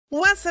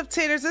What's up,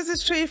 taters? This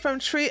is Tree from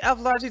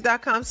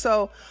treeoflogic.com.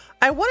 So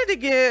I wanted to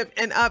give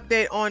an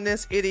update on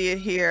this idiot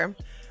here.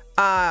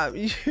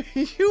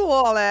 You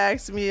all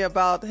asked me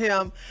about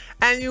him,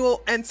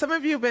 and some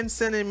of you have been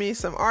sending me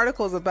some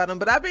articles about him,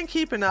 but I've been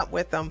keeping up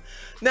with them.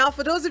 Now,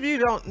 for those of you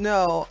who don't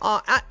know,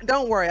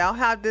 don't worry, I'll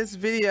have this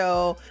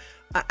video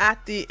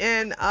at the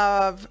end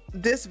of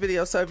this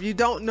video. So if you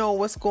don't know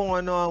what's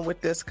going on with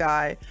this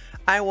guy,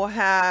 I will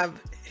have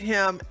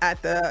him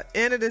at the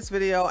end of this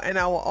video, and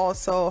I will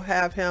also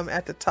have him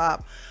at the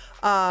top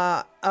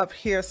up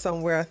here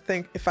somewhere. I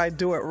think if I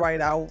do it right,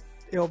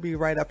 it'll be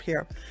right up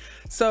here,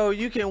 so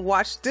you can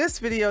watch this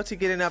video to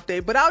get an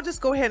update. But I'll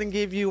just go ahead and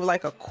give you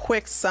like a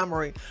quick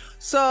summary.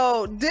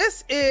 So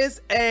this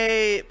is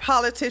a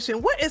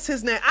politician. What is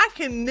his name? I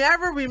can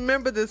never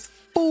remember this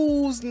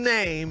fool's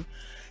name.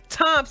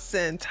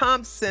 Thompson.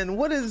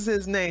 What is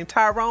his name?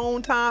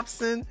 Tyrone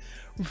Thompson.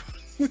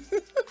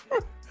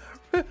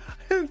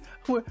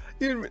 No,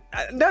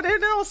 they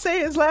don't say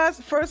his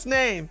first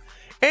name.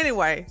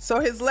 Anyway, so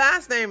his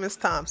last name is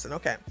Thompson.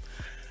 Okay.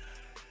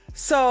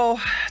 So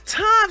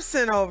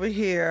Thompson over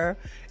here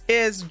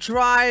is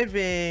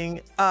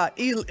driving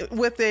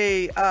with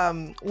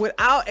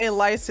without a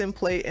license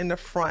plate in the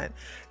front.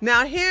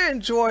 Now here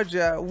in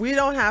Georgia, we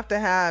don't have to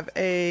have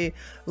a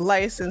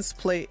license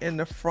plate in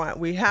the front.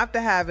 We have to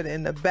have it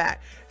in the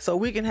back. So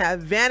we can have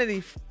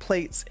vanity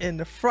plates in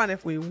the front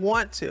if we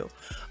want to.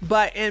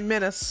 But in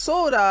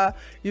Minnesota,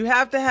 you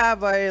have to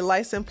have a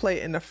license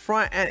plate in the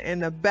front and in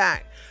the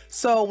back.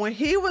 So when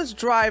he was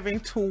driving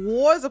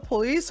towards a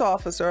police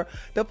officer,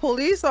 the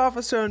police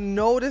officer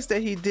noticed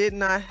that he did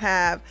not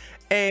have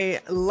a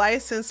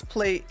license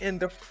plate in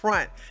the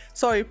front.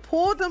 So he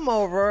pulled him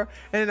over,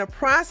 and in the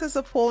process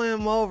of pulling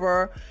him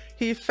over,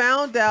 he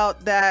found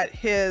out that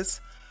his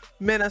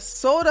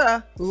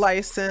Minnesota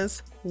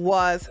license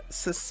was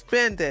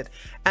suspended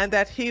and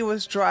that he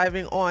was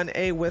driving on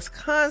a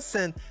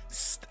Wisconsin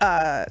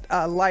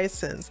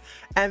license,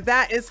 and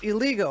that is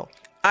illegal.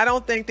 I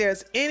don't think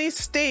there's any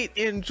state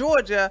in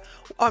Georgia,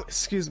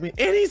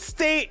 any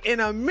state in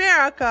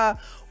America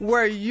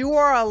where you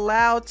are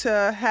allowed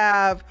to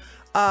have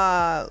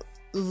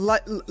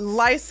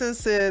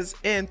licenses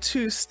in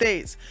two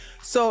states.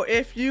 So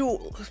if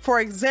you, for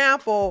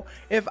example,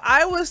 if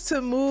I was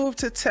to move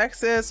to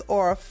Texas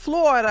or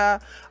Florida,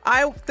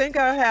 I think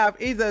I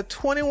have either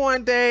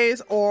 21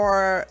 days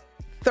or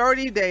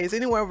 30 days,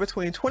 anywhere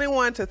between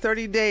 21 to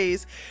 30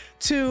 days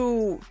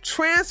to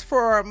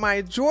transfer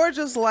my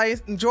Georgia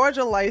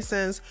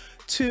license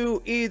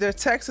to either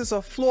Texas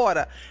or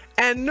Florida.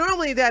 And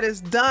normally that is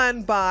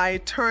done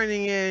by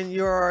turning in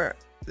your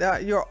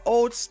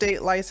old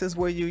state license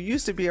where you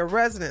used to be a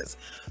resident.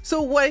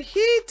 So what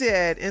he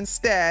did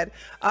instead,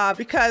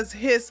 because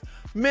his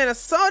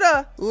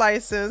Minnesota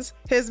license,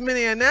 his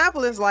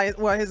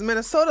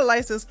Minnesota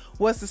license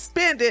was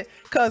suspended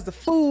because the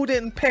fool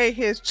didn't pay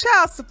his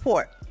child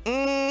support.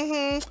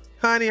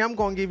 Honey, I'm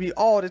gonna give you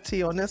all the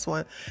tea on this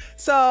one.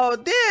 So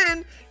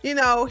then,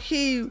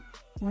 he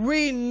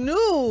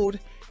renewed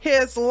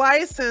his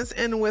license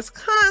in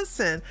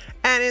Wisconsin,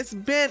 and it's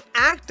been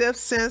active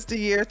since the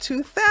year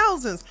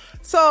 2000.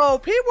 So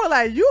people are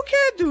like, you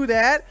can't do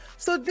that.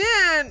 So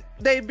then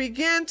they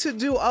begin to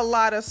do a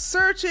lot of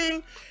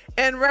searching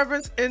in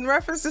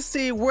reference to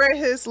see where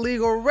his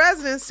legal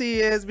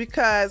residency is,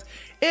 because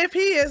if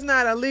he is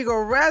not a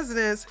legal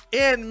resident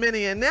in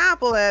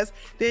Minneapolis,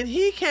 then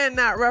he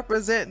cannot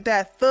represent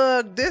that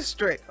thug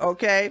district.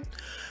 Okay,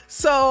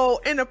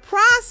 so in the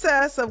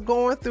process of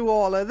going through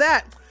all of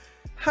that,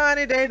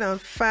 honey, they done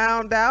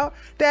found out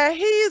that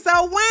he's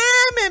a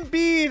women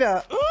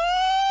beater.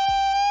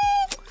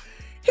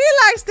 He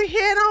likes to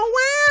hit on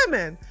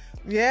women.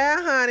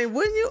 Yeah, honey,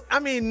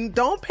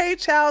 don't pay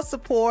child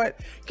support,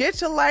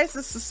 get your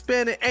license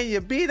suspended, and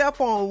you beat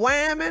up on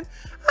women.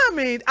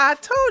 I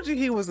told you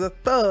he was a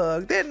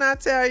thug, didn't I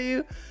tell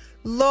you?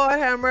 Lord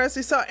have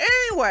mercy. So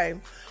anyway,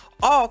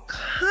 all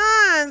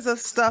kinds of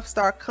stuff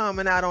start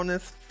coming out on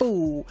this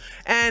fool,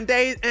 and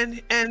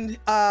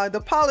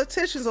the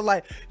politicians are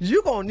like,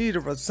 you gonna need to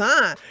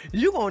resign.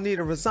 He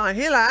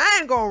like, I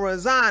ain't gonna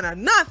resign or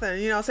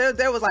nothing. So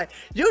they was like,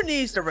 you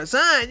need to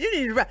resign.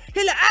 He like,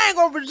 I ain't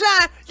gonna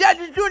resign. Y'all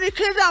just doing it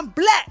because I'm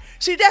black.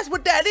 See, that's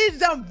what that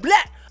is. I'm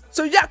black.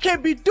 So y'all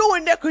can't be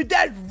doing that because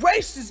that's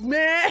racist,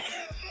 man.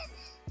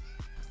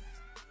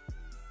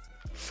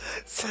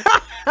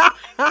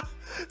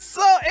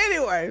 So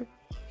anyway,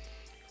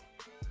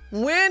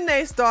 when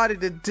they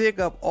started to dig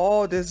up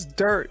all this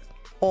dirt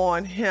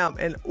on him,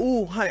 and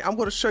ooh, honey, I'm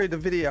going to show you the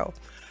video.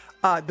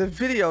 The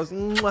video's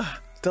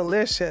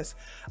delicious.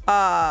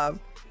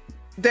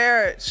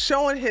 They're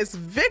showing his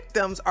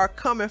victims are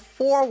coming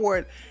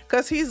forward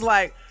because he's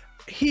like,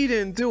 he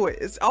didn't do it.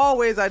 It's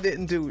always, I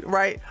didn't do it,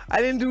 right?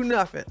 I didn't do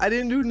nothing.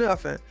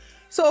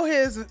 So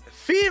his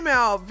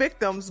female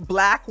victims,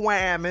 black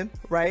women,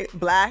 right?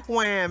 Black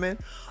women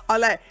are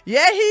like,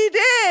 yeah, he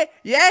did.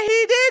 Yeah,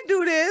 he did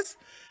do this.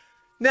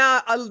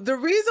 Now, the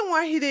reason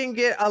why he didn't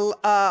get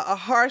a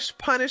harsh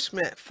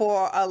punishment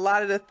for a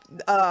lot of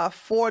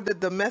for the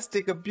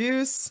domestic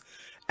abuse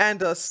and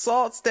the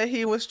assaults that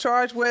he was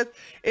charged with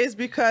is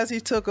because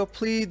he took a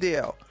plea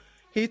deal.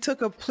 He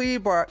took a plea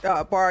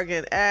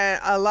bargain,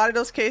 and a lot of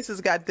those cases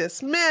got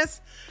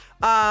dismissed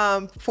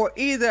for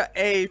either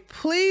a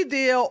plea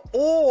deal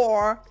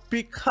or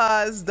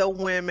because the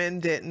women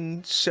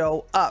didn't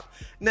show up.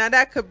 Now,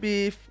 that could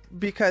be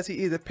because he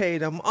either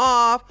paid them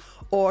off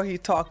or he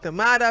talked them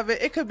out of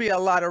it. It could be a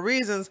lot of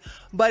reasons,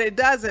 but it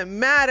doesn't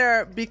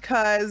matter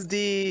because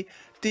the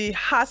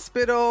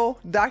hospital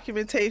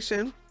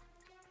documentation,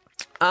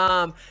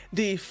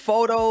 the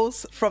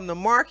photos from the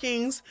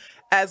markings,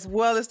 as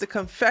well as the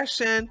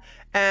confession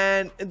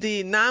and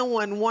the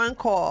 911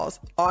 calls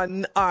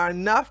are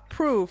enough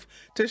proof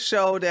to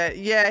show that,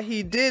 yeah,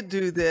 he did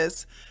do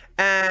this.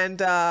 And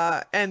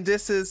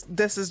this is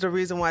the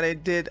reason why they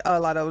did a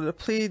lot of the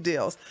plea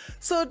deals.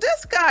 So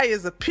this guy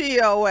is a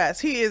POS.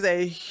 He is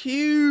a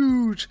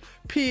huge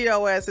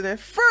POS. And at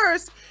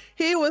first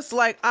he was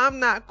like, I'm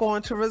not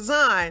going to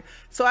resign.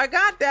 So I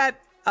got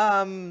that,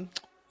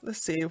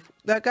 let's see,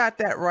 I got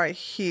that right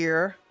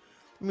here.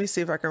 Let me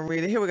see if I can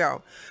read it. Here we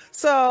go.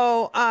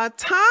 So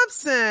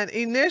Thompson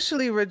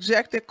initially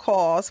rejected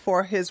calls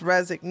for his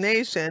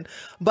resignation,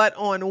 but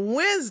on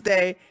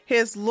Wednesday,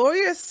 his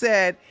lawyer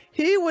said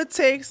he would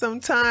take some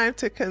time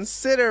to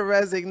consider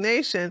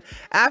resignation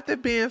after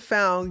being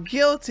found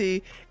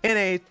guilty in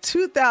a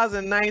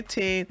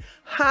 2019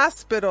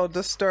 hospital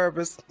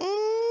disturbance.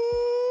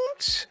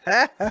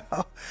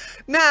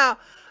 Now,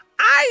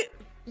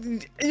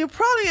 you're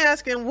probably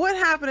asking what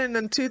happened in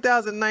the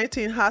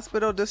 2019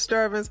 hospital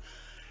disturbance.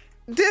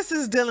 This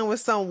is dealing with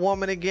some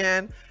woman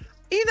again.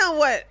 You know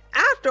what?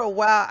 After a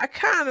while, I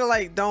kind of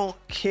like don't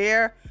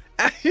care.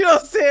 You know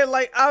what I'm saying?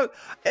 Like,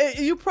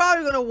 you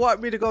probably gonna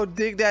want me to go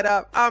dig that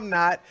up. I'm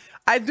not.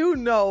 I do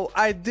know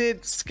I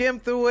did skim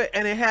through it,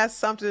 and it has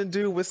something to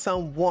do with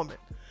some woman.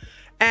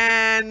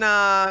 And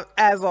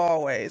as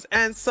always,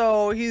 and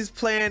so he's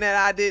playing that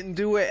I didn't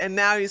do it, and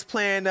now he's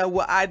playing that,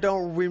 well, I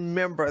don't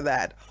remember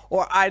that,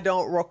 or I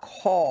don't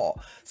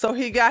recall. So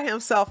he got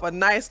himself a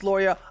nice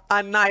lawyer,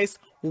 a nice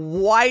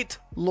white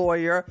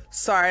lawyer.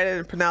 Sorry, I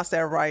didn't pronounce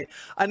that right.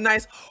 A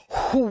nice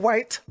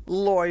white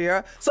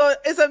lawyer. So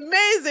it's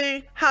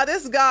amazing how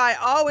this guy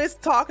always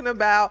talking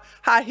about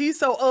how he's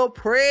so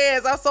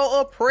oppressed. I'm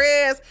so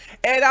oppressed,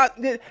 and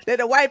that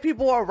the white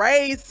people are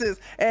racist,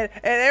 and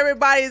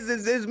everybody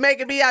is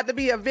making me out to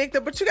be a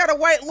victim. But you got a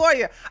white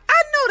lawyer.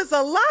 I notice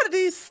a lot of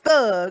these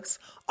thugs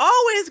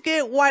always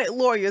get white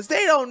lawyers.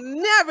 They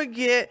don't never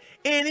get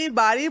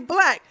anybody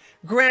black.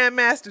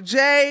 Grandmaster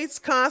Jay's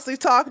constantly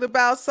talking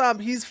about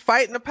something. He's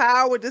fighting the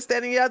power with this,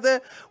 that, and the other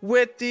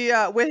with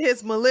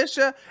his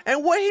militia.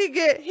 And what he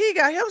get? He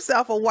got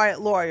himself a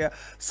white lawyer.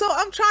 So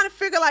I'm trying to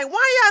figure, like,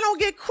 why y'all don't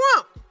get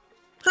Crump?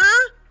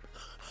 Huh?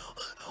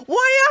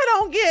 Why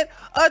y'all don't get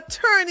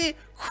Attorney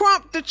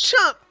Crump the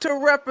Chump to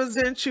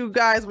represent you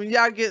guys when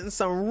y'all get in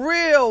some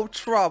real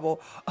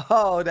trouble?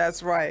 Oh,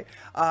 that's right.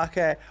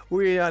 Okay,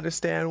 we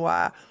understand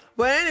why.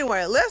 But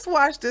anyway, let's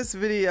watch this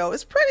video.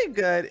 It's pretty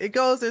good. It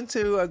goes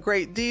into a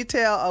great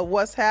detail of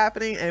what's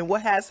happening and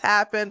what has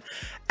happened.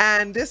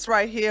 And this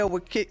right here will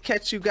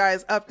catch you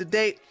guys up to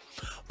date.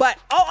 But,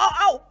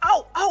 hold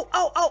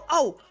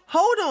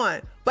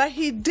on. But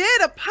he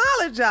did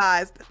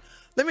apologize.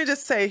 Let me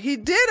just say, he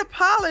did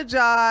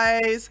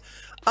apologize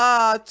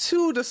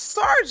to the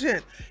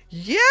sergeant.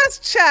 Yes,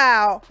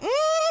 child.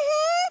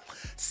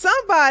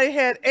 Somebody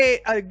had ate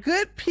a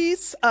good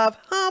piece of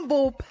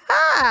humble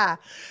pie.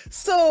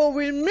 So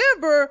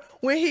remember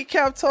when he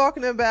kept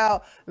talking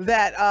about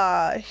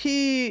that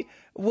he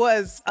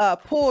was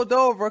pulled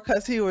over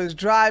because he was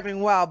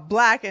driving while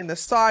black, and the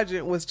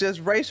sergeant was just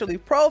racially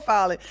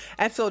profiling.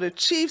 And so the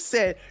chief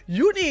said,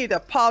 you need to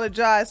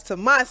apologize to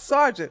my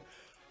sergeant.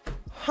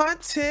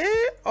 Hunty,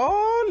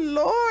 oh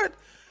Lord.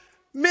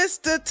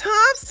 Mr.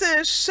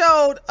 Thompson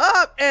showed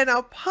up and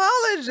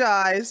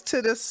apologized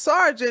to the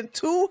sergeant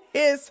to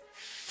his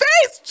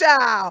face,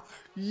 child.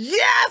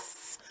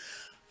 Yes.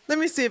 Let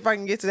me see if I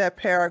can get to that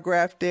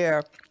paragraph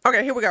there.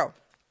 Okay, here we go.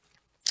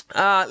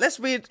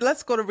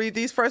 Let's go to read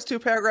these first two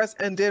paragraphs,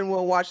 and then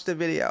we'll watch the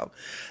video.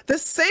 The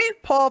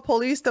St. Paul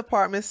Police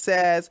Department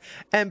says,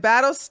 and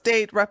Battle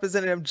State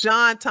Representative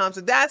John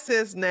Thompson, that's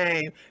his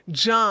name,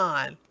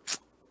 John,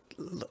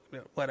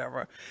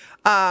 whatever,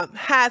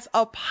 has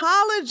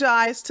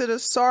apologized to the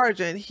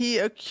sergeant he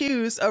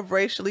accused of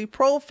racially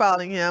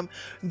profiling him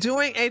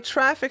during a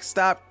traffic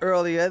stop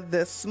earlier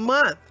this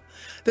month.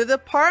 The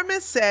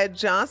department said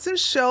Johnson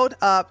showed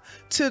up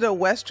to the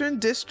Western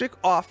District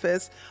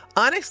office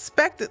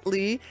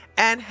unexpectedly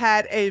and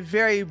had a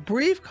very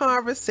brief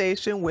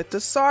conversation with the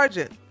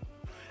sergeant.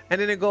 And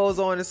then it goes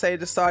on to say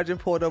the sergeant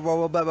pulled over,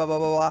 blah, blah, blah, blah,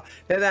 blah,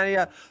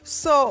 blah.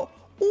 So,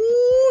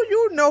 ooh,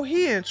 you know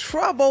he in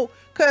trouble,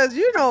 because,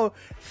 you know,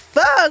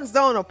 thugs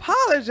don't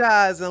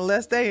apologize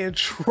unless they in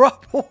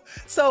trouble.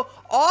 So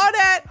all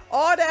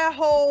that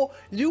whole,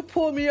 you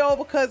pulled me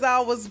over because I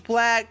was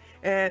black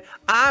and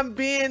I'm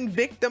being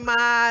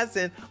victimized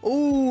and,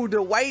 ooh,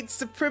 the white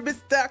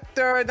supremacist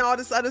doctor and all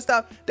this other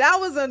stuff, that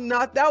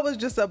was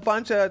just a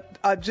bunch of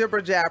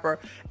jibber jabber.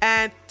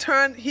 And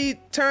he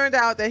turned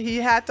out that he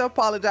had to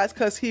apologize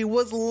because he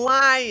was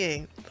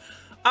lying.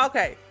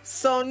 Okay,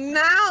 so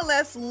now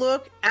let's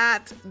look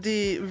at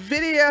the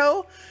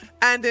video,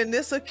 and then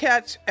this will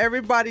catch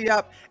everybody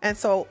up. And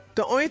so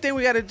the only thing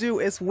we got to do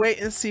is wait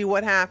and see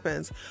what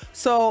happens.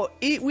 So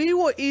we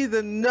will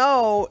either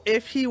know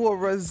if he will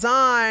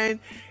resign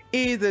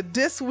either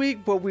this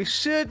week, but we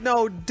should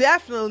know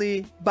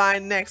definitely by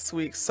next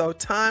week. So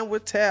time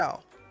will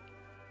tell.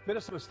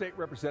 Minnesota State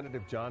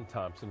Representative John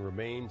Thompson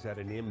remains at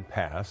an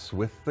impasse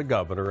with the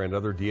governor and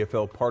other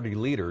DFL party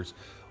leaders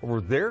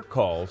over their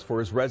calls for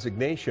his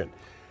resignation.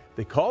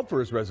 They called for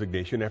his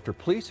resignation after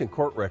police and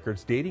court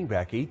records dating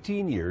back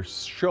 18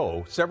 years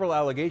show several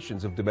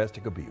allegations of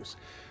domestic abuse.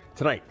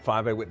 Tonight,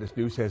 5 Eyewitness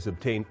News has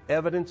obtained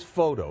evidence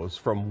photos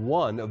from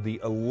one of the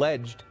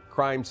alleged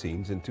crime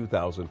scenes in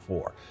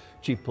 2004.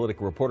 Chief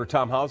Political Reporter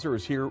Tom Hauser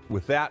is here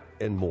with that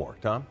and more.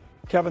 Tom?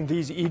 Kevin,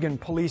 these Eagan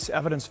police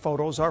evidence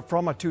photos are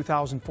from a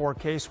 2004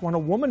 case when a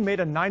woman made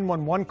a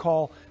 911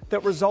 call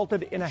that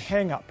resulted in a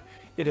hang-up.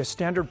 It is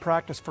standard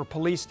practice for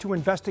police to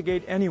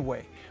investigate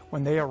anyway.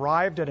 When they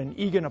arrived at an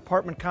Eagan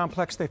apartment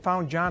complex, they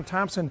found John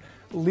Thompson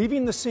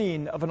leaving the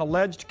scene of an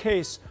alleged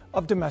case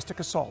of domestic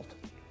assault.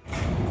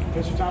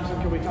 Mr. Thompson,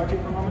 can we talk to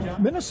you for a moment?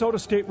 Minnesota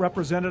State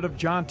Representative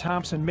John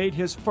Thompson made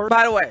his first...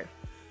 By the way,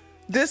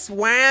 this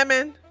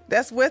woman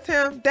that's with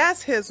him,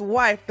 that's his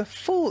wife. The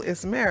fool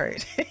is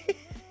married.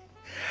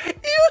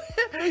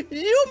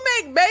 You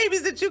make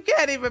babies that you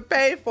can't even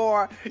pay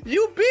for.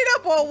 You beat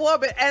up a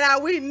woman,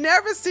 and we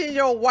never seen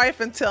your wife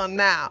until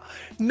now.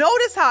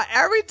 Notice how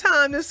every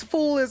time this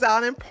fool is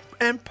out in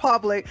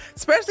public,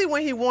 especially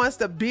when he wants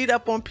to beat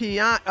up on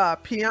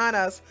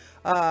pianas.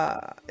 Did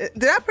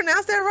I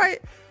pronounce that right?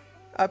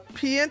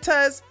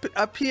 Pianas.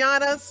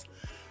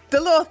 The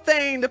little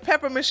thing, the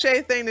pepper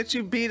mache thing that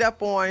you beat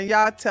up on.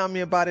 Y'all tell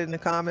me about it in the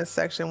comments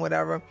section,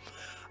 whatever.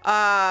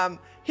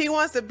 He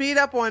wants to beat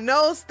up on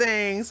those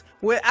things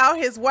without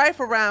his wife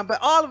around, but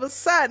all of a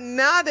sudden,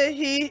 now that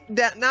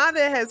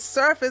has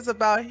surfaced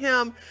about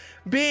him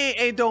being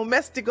a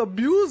domestic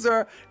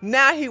abuser,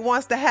 now he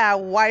wants to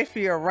have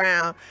wifey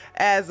around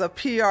as a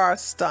PR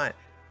stunt.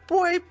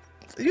 Boy,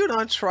 you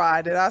done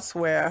tried it, I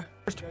swear.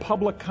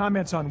 Public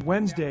comments on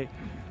Wednesday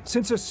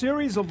since a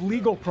series of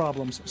legal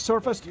problems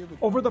surfaced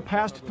over the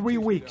past 3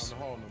 weeks,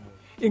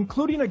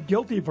 including a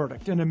guilty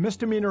verdict in a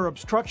misdemeanor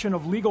obstruction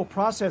of legal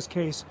process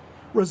case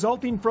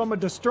resulting from a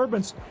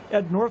disturbance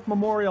at North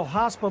Memorial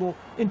Hospital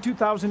in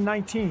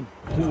 2019.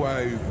 Who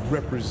I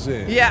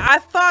represent. Yeah, I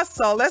thought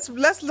so. Let's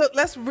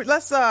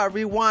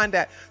rewind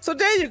that. So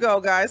there you go,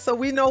 guys. So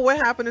we know what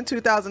happened in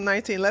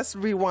 2019. Let's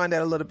rewind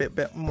that a little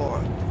bit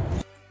more.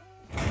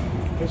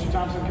 Mr.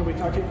 Thompson, can we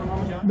talk to you for a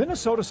moment?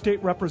 Minnesota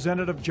State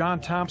Representative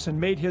John Thompson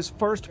made his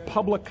first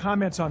public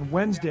comments on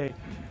Wednesday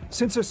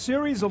since a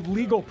series of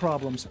legal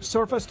problems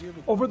surfaced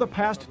over the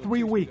past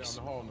 3 weeks,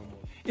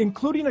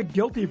 including a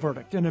guilty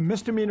verdict in a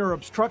misdemeanor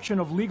obstruction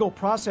of legal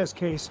process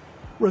case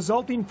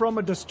resulting from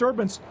a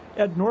disturbance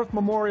at North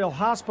Memorial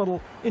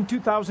Hospital in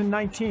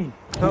 2019.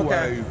 Who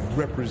I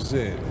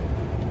represent,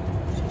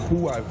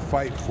 who I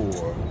fight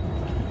for,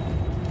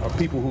 are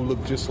people who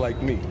look just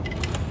like me.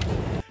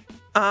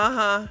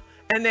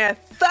 And they're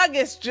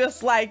thuggish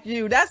just like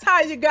you. That's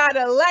how you got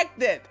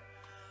elected.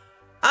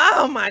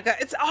 Oh my God.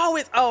 It's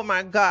always, oh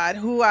my God,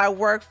 who I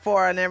work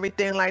for and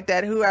everything like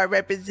that, who I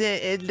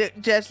represent, it look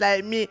just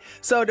like me.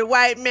 So the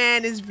white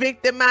man is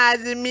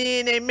victimizing me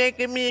and they're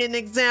making me an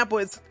example.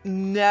 It's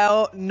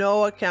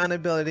no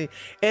accountability.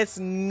 It's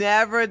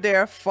never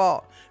their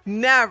fault.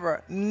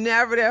 Never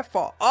their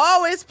fault.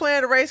 Always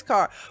playing the race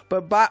card.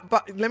 But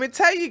let me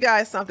tell you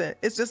guys something.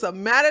 It's just a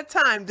matter of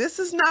time. This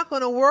is not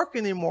going to work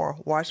anymore.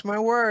 Watch my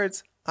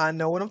words. I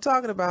know what I'm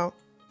talking about.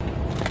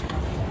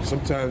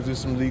 Sometimes there's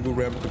some legal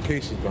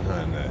ramifications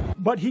behind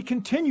that. But he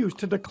continues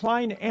to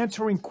decline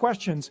answering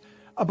questions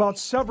about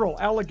several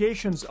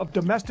allegations of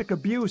domestic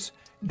abuse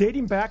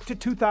dating back to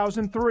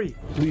 2003.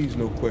 Please,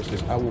 no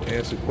questions. I will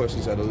answer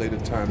questions at a later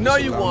time. No,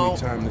 Just you allow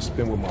won't. me time to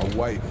spend with my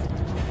wife.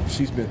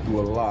 She's been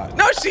through a lot.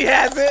 No, she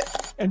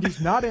hasn't. And he's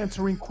not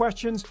answering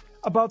questions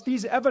about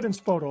these evidence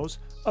photos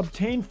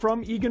obtained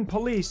from Eagan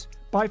Police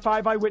by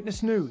 5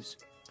 Eyewitness News.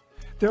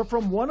 They're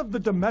from one of the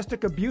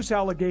domestic abuse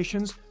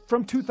allegations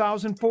from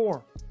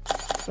 2004.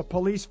 The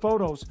police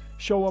photos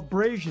show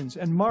abrasions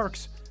and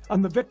marks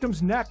on the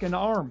victim's neck and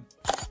arm,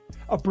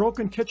 a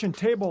broken kitchen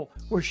table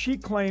where she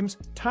claims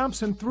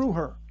Thompson threw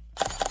her,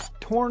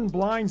 torn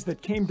blinds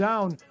that came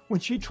down when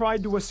she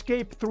tried to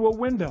escape through a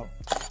window,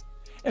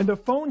 and a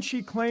phone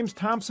she claims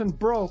Thompson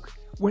broke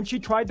when she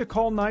tried to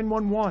call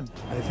 911.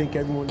 I think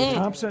everyone...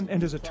 Thompson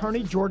and his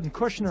attorney, Jordan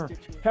Kushner,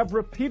 have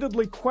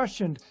repeatedly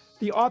questioned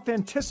the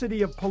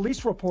authenticity of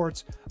police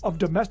reports of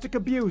domestic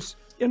abuse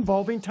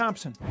involving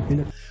Thompson.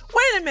 Wait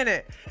a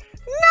minute.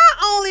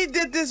 Not only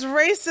did this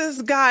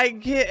racist guy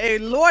get a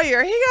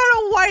lawyer, he got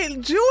a white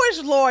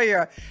Jewish lawyer.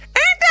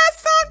 Ain't that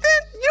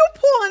something? You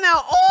pulling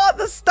out all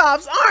the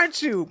stops,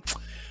 aren't you?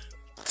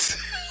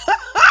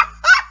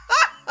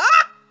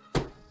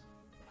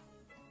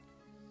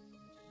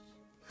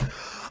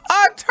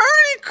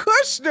 Attorney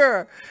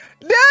Kushner.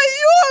 Now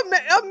you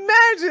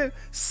imagine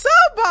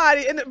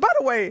somebody, and by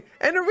the way,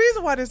 and the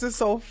reason why this is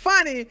so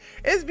funny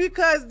is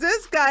because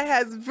this guy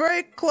has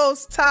very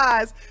close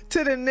ties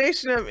to the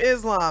Nation of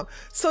Islam.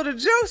 So the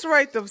jokes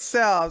write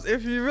themselves.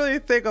 If you really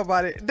think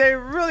about it, they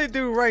really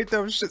do write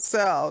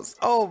themselves.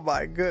 Oh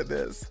my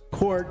goodness.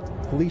 Court,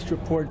 police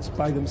reports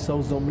by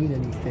themselves don't mean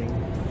anything.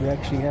 You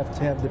actually have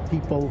to have the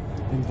people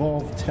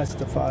involved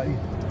testify.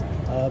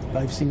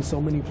 I've seen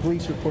so many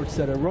police reports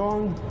that are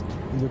wrong.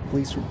 The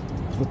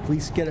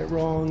police get it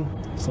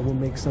wrong.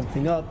 Someone makes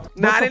something up.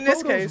 Not in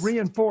this case. The photos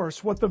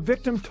reinforce what the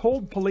victim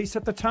told police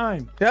at the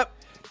time. Yep.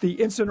 The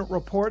incident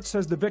report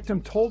says the victim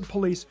told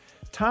police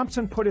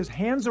Thompson put his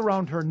hands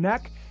around her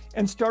neck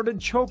and started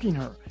choking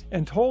her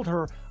and told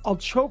her, "I'll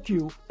choke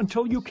you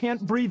until you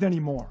can't breathe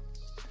anymore."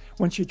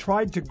 When she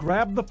tried to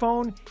grab the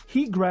phone,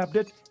 he grabbed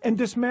it and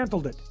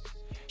dismantled it.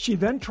 She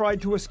then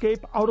tried to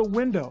escape out a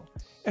window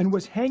and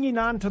was hanging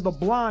on to the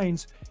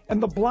blinds,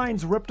 and the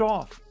blinds ripped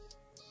off.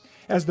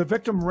 As the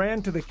victim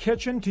ran to the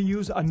kitchen to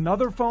use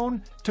another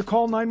phone to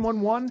call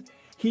 911,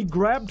 he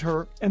grabbed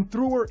her and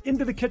threw her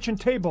into the kitchen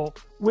table,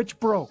 which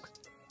broke.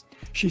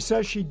 She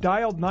says she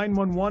dialed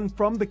 911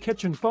 from the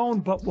kitchen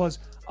phone but was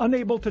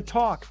unable to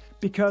talk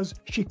because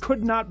she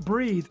could not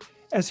breathe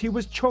as he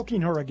was choking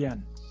her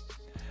again.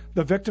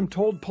 The victim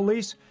told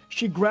police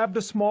she grabbed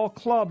a small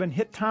club and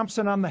hit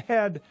Thompson on the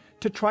head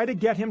to try to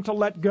get him to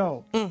let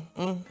go.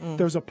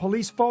 There's a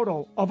police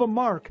photo of a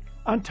mark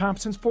on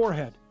Thompson's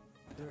forehead.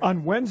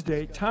 On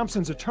Wednesday,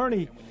 Thompson's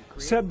attorney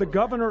said the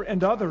governor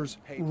and others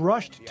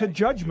rushed to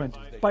judgment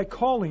by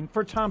calling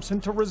for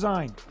Thompson to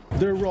resign.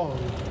 They're wrong.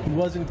 He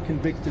wasn't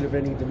convicted of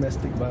any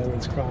domestic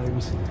violence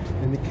crimes,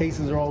 and the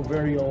cases are all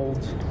very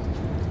old.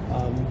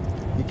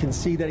 You can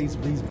see that he's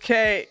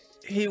okay.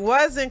 He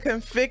wasn't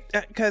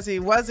convicted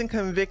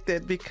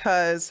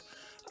because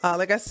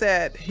like I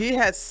said, he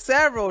had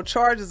several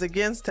charges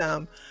against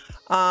him.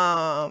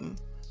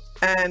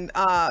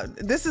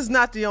 This is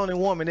not the only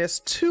woman. There's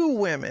two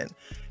women.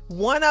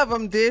 One of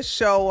them did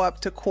show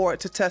up to court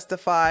to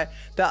testify.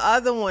 The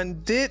other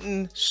one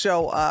didn't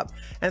show up.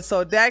 And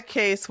so that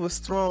case was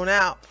thrown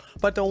out.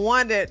 But the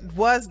one that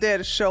was there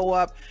to show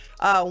up,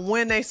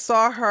 when they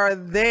saw her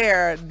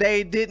there,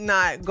 they did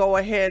not go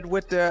ahead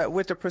with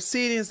the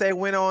proceedings. They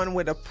went on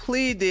with a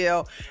plea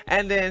deal,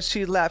 and then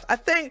she left. I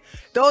think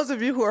those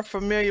of you who are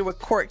familiar with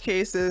court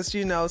cases,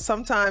 you know,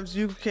 sometimes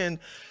you can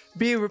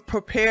be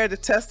prepared to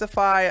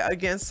testify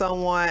against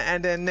someone,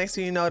 and then next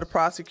thing you know, the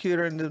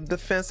prosecutor and the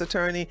defense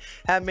attorney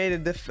have made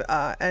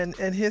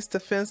and his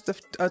defense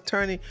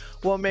attorney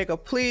will make a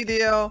plea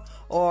deal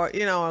or,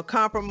 you know, a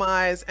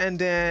compromise, and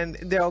then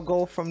they'll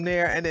go from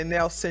there, and then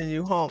they'll send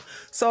you home.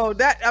 So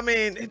that, I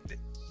mean,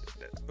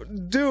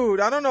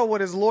 dude, I don't know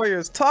what his lawyer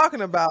is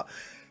talking about.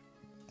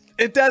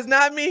 It does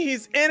not mean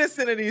he's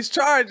innocent of these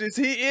charges.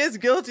 He is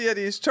guilty of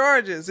these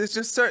charges. It's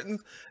just certain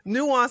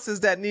nuances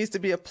that needs to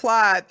be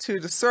applied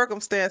to the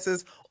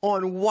circumstances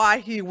on why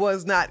he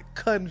was not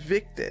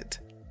convicted.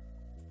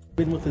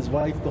 been with his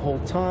wife the whole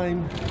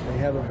time. They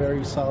have a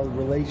very solid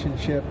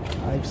relationship.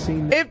 I've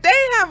seen... If they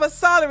have a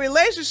solid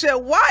relationship,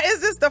 why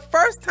is this the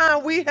first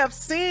time we have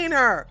seen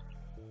her?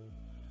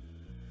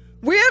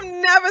 We have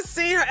never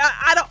seen her.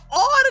 Out of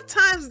all the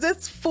times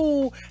this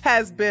fool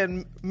has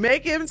been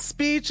making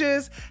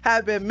speeches,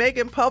 has been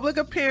making public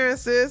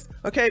appearances,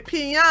 okay,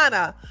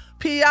 piata,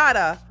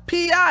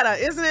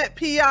 isn't it?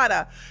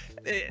 Piata.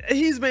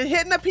 He's been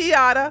hitting a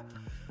piata.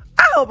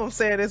 I hope I'm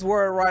saying this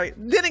word right.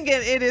 Then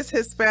again, it is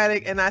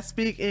Hispanic and I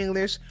speak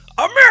English.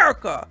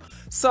 America.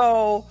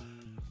 So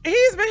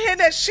he's been hitting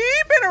that. She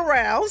ain't been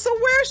around. So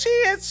where she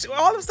is,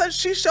 all of a sudden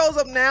she shows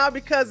up now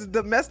because of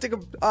domestic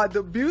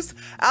abuse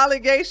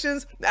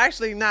allegations.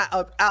 Actually,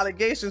 not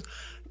allegations.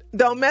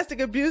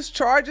 Domestic abuse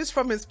charges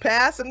from his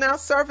past are now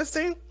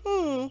surfacing.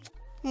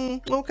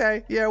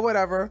 Okay. Yeah,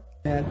 whatever.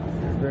 They're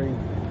very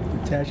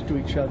attached to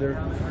each other.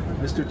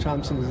 Mr.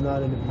 Thompson is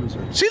not an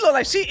abuser. She looked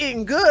like she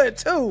eating good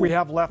too. We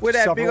have left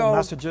several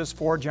messages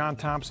for John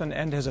Thompson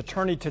and his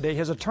attorney today.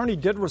 His attorney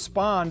did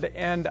respond,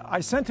 and I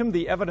sent him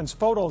the evidence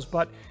photos,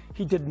 but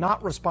he did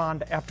not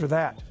respond after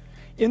that.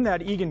 In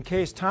that Egan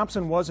case,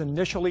 Thompson was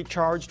initially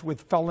charged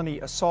with felony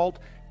assault,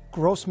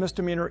 gross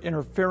misdemeanor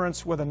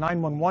interference with a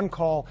 911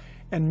 call,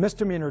 and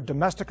misdemeanor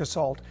domestic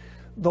assault.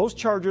 Those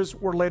charges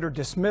were later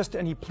dismissed,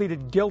 and he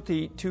pleaded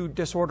guilty to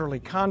disorderly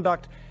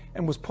conduct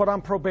and was put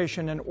on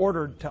probation and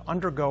ordered to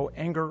undergo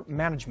anger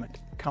management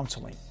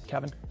counseling.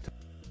 Kevin?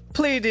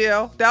 Plea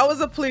deal. That was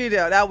a plea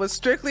deal. That was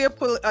strictly a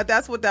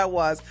that's what that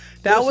was.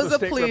 That was a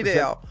plea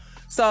deal.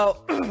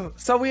 So,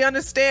 so we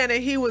understand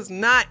that he was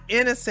not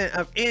innocent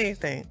of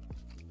anything.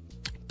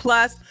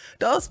 Plus,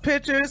 those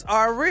pictures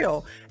are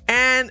real.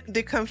 And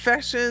the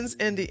confessions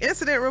in the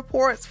incident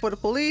reports for the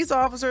police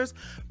officers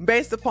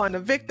based upon the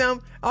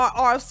victim are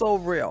also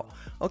real.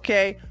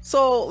 Okay,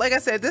 so like I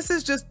said, this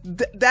is just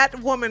that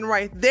woman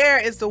right there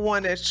is the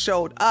one that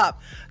showed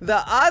up.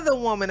 The other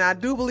woman, I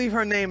do believe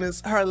her name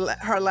is her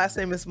last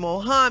name is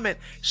Mohammed.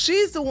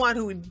 She's the one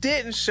who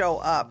didn't show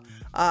up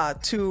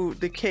to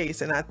the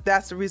case, and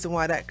that's the reason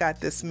why that got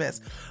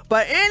dismissed.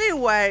 But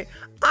anyway,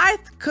 I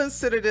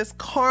consider this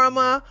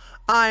karma.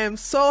 I am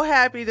so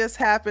happy this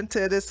happened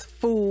to this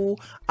fool.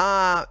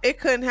 It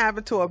couldn't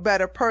happen to a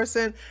better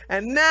person.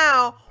 And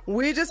now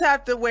we just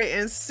have to wait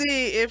and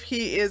see if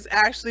he is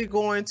actually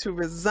going to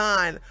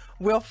resign.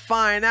 We'll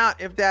find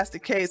out if that's the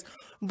case.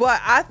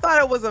 But I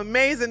thought it was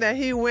amazing that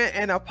he went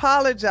and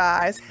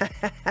apologized.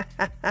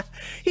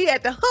 He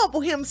had to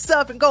humble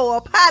himself and go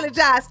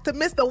apologize to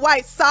Mr.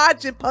 White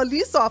Sergeant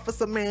police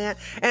officer man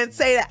and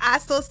say that I'm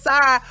so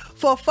sorry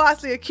for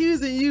falsely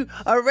accusing you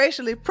of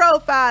racially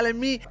profiling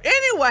me.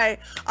 Anyway,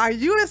 are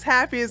you as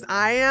happy as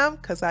I am?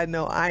 Because I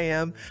know I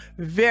am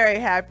very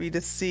happy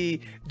to see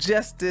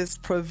justice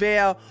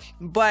prevail.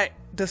 But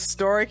the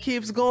story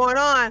keeps going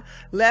on.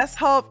 Let's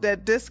hope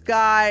that this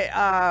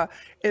guy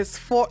is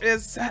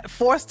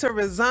forced to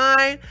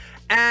resign.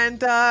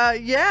 And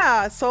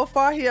yeah, so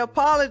far he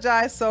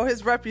apologized, so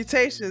his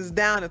reputation is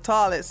down the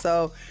toilet.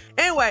 So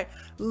anyway,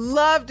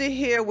 love to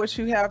hear what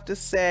you have to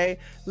say.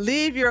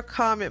 Leave your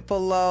comment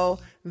below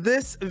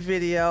this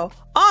video.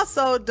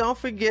 Also, don't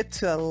forget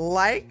to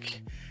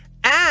like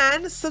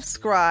and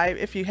subscribe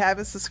if you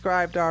haven't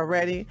subscribed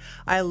already.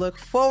 I look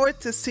forward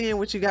to seeing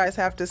what you guys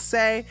have to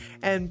say,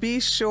 and be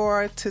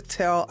sure to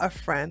tell a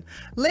friend.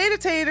 Later,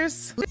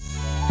 taters.